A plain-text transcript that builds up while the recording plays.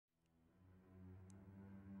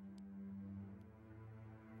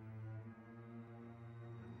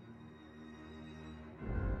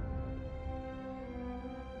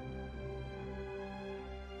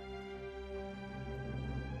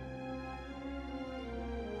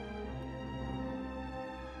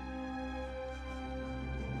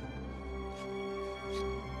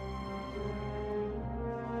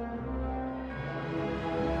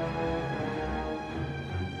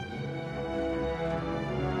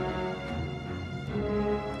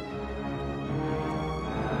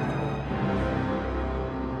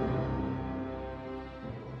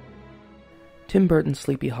Tim Burton's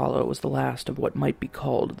Sleepy Hollow was the last of what might be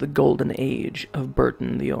called the golden age of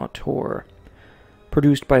Burton the auteur.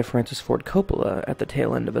 Produced by Francis Ford Coppola at the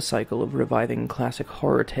tail end of a cycle of reviving classic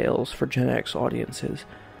horror tales for Gen X audiences,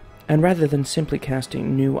 and rather than simply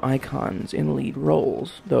casting new icons in lead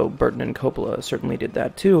roles, though Burton and Coppola certainly did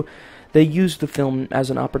that too, they used the film as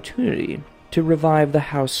an opportunity to revive the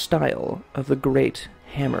house style of the great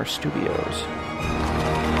Hammer Studios.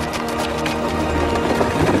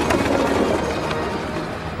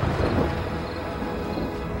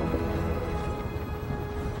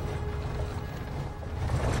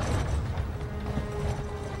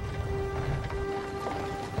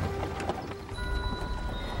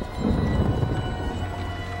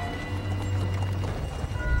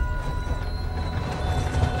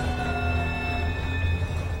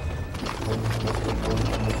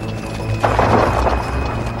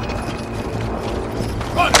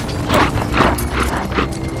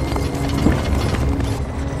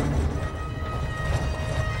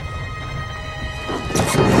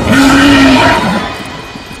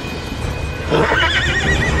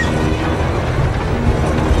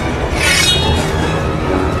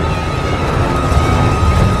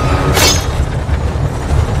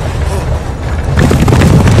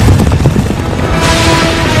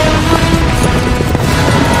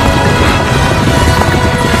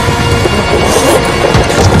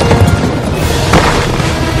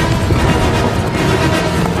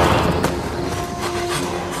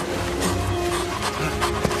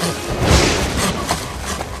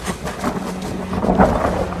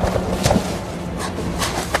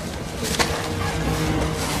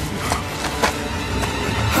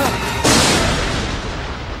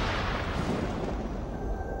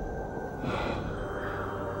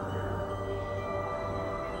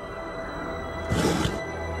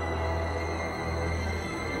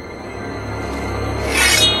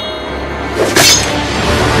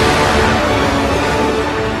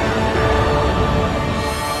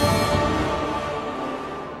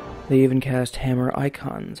 They even cast Hammer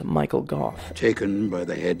icons Michael Gough, taken by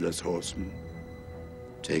the Headless Horseman,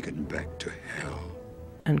 taken back to hell,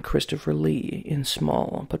 and Christopher Lee in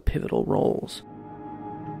small but pivotal roles.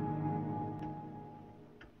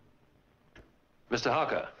 Mr.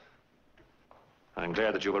 Harker, I'm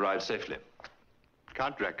glad that you've arrived safely.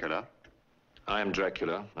 Count Dracula. I am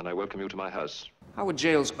Dracula, and I welcome you to my house. Our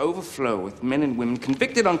jails overflow with men and women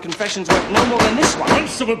convicted on confessions worth no more than this one.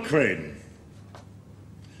 Constable Crane,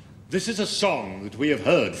 this is a song that we have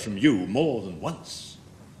heard from you more than once.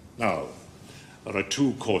 Now, there are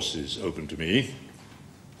two courses open to me.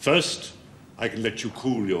 First, I can let you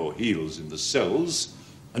cool your heels in the cells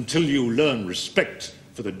until you learn respect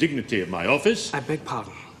for the dignity of my office. I beg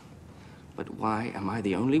pardon, but why am I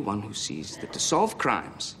the only one who sees that to solve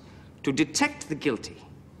crimes, to detect the guilty,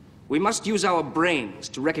 we must use our brains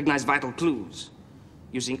to recognize vital clues,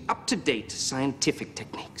 using up-to-date scientific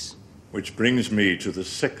techniques? Which brings me to the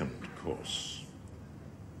second course.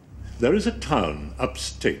 There is a town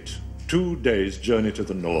upstate, 2 days' journey to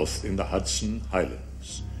the north in the Hudson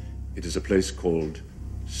Highlands. It is a place called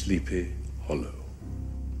Sleepy Hollow.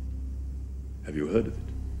 Have you heard of it?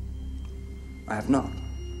 I have not.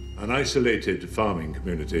 An isolated farming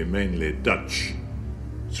community, mainly Dutch.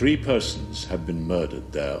 3 persons have been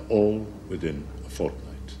murdered there, all within a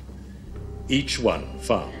fortnight. Each one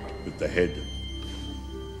found with the head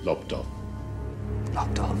lopped off.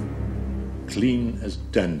 Lopped off? Clean as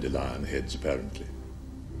dandelion heads, apparently.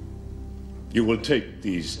 You will take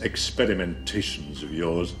these experimentations of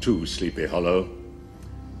yours to Sleepy Hollow,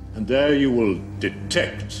 and there you will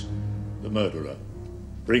detect the murderer.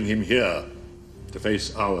 Bring him here to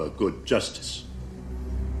face our good justice.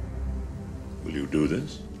 Will you do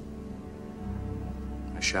this?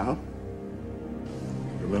 I shall.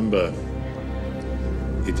 Remember,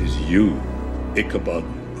 it is you, Ichabod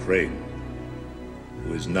Crane,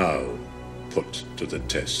 who is now put to the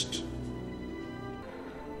test.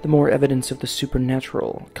 The more evidence of the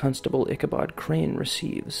supernatural Constable Ichabod Crane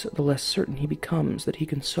receives, the less certain he becomes that he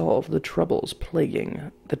can solve the troubles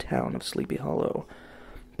plaguing the town of Sleepy Hollow.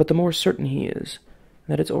 But the more certain he is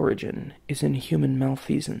that its origin is in human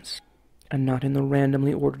malfeasance, and not in the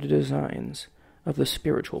randomly ordered designs of the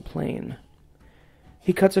spiritual plane.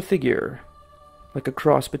 He cuts a figure, like a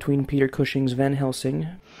cross between Peter Cushing's Van Helsing,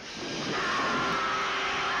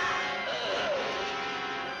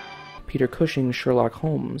 Peter Cushing's Sherlock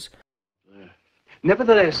Holmes.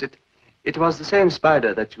 Nevertheless, it was the same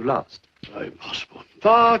spider that you lost. Very possible.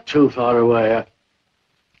 Far too far away. Are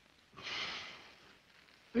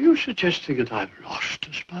you suggesting that I've lost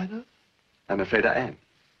a spider? I'm afraid I am.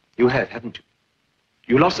 You have, haven't you?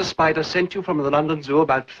 You lost a spider sent you from the London Zoo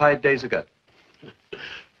about 5 days ago.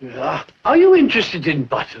 Are you interested in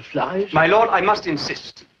butterflies? My lord, I must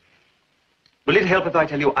insist. Will it help if I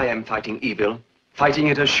tell you I am fighting evil? Fighting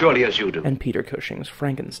it as surely as you do. And Peter Cushing's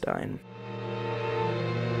Frankenstein.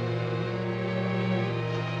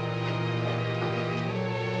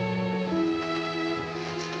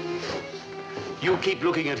 You keep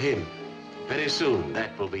looking at him. Very soon,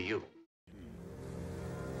 that will be you.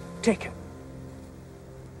 Taken.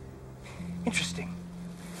 Interesting.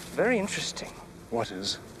 Very interesting. What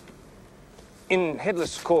is? In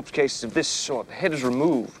headless corpse cases of this sort, the head is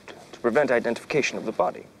removed to prevent identification of the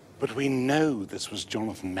body. But we know this was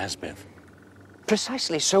Jonathan Masbeth.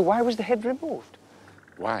 Precisely. So why was the head removed?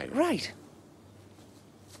 Why? Right.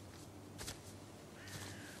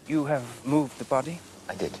 You have moved the body?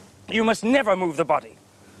 I did. You must never move the body.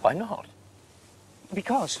 Why not?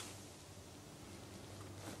 Because.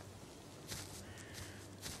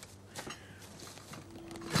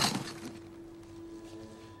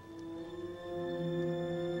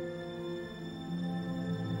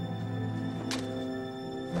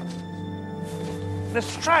 The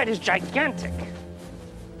stride is gigantic.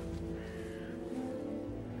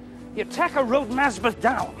 The attacker rode Masbeth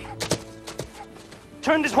down,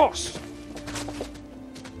 turned his horse,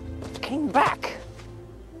 came back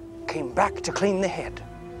to clean the head.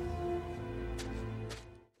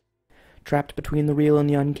 Trapped between the real and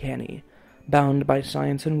the uncanny, bound by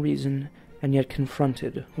science and reason, and yet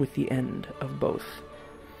confronted with the end of both.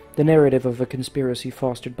 The narrative of a conspiracy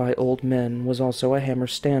fostered by old men was also a Hammer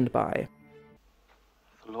standby.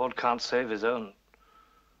 The Lord can't save his own.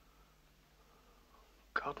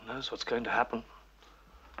 God knows what's going to happen.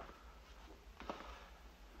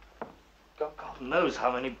 God knows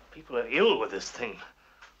how many people are ill with this thing.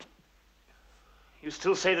 You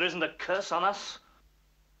still say there isn't a curse on us?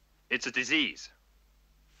 It's a disease.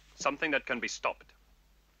 Something that can be stopped.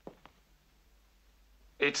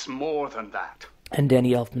 It's more than that. And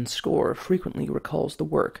Danny Elfman's score frequently recalls the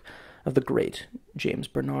work of the great James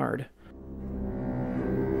Bernard.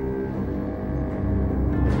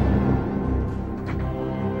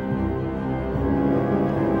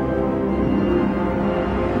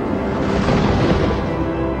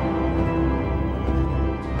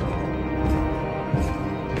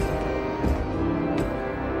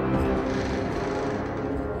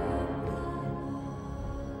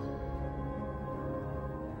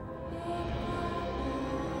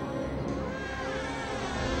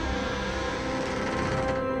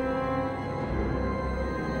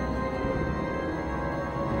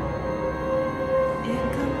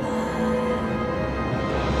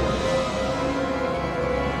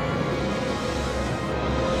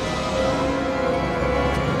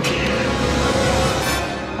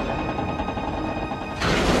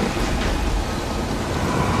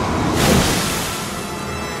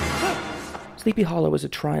 Sleepy Hollow is a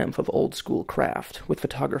triumph of old-school craft, with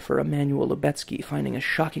photographer Emanuel Lubetsky finding a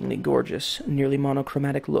shockingly gorgeous, nearly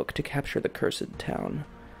monochromatic look to capture the cursed town.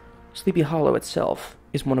 Sleepy Hollow itself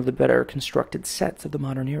is one of the better constructed sets of the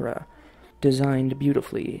modern era, designed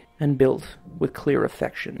beautifully and built with clear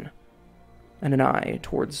affection, and an eye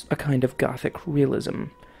towards a kind of Gothic realism.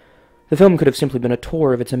 The film could have simply been a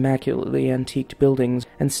tour of its immaculately antiqued buildings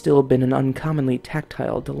and still been an uncommonly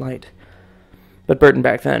tactile delight. But Burton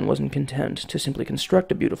back then wasn't content to simply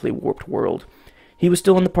construct a beautifully warped world. He was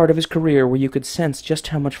still in the part of his career where you could sense just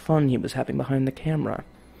how much fun he was having behind the camera.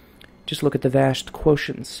 Just look at the vast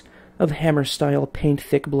quotients of Hammer-style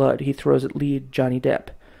paint-thick blood he throws at lead Johnny Depp,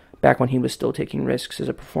 back when he was still taking risks as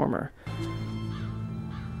a performer.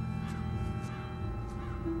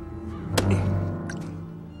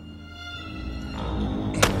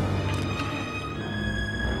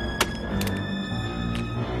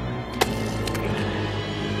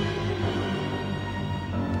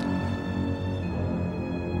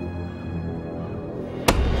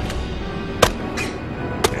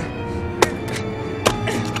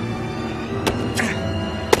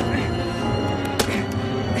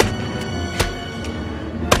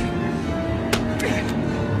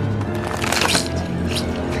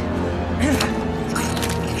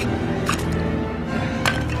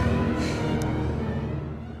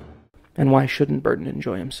 And why shouldn't Burton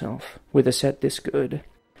enjoy himself, with a set this good?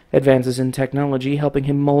 Advances in technology helping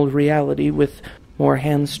him mold reality with more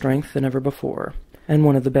hand strength than ever before, and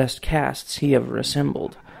one of the best casts he ever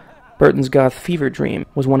assembled. Burton's Goth Fever Dream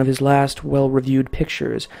was one of his last well-reviewed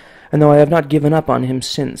pictures, and though I have not given up on him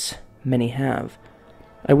since, many have.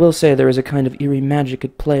 I will say there is a kind of eerie magic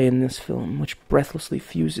at play in this film, which breathlessly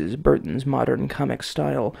fuses Burton's modern comic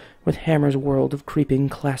style with Hammer's world of creeping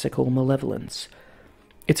classical malevolence.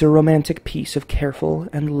 It's a romantic piece of careful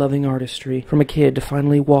and loving artistry from a kid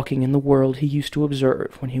finally walking in the world he used to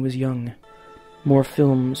observe when he was young. More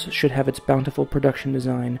films should have its bountiful production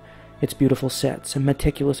design, its beautiful sets and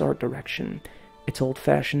meticulous art direction, its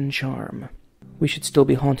old-fashioned charm. We should still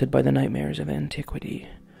be haunted by the nightmares of antiquity,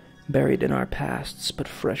 buried in our pasts but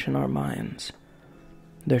fresh in our minds.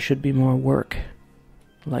 There should be more work,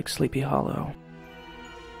 like Sleepy Hollow.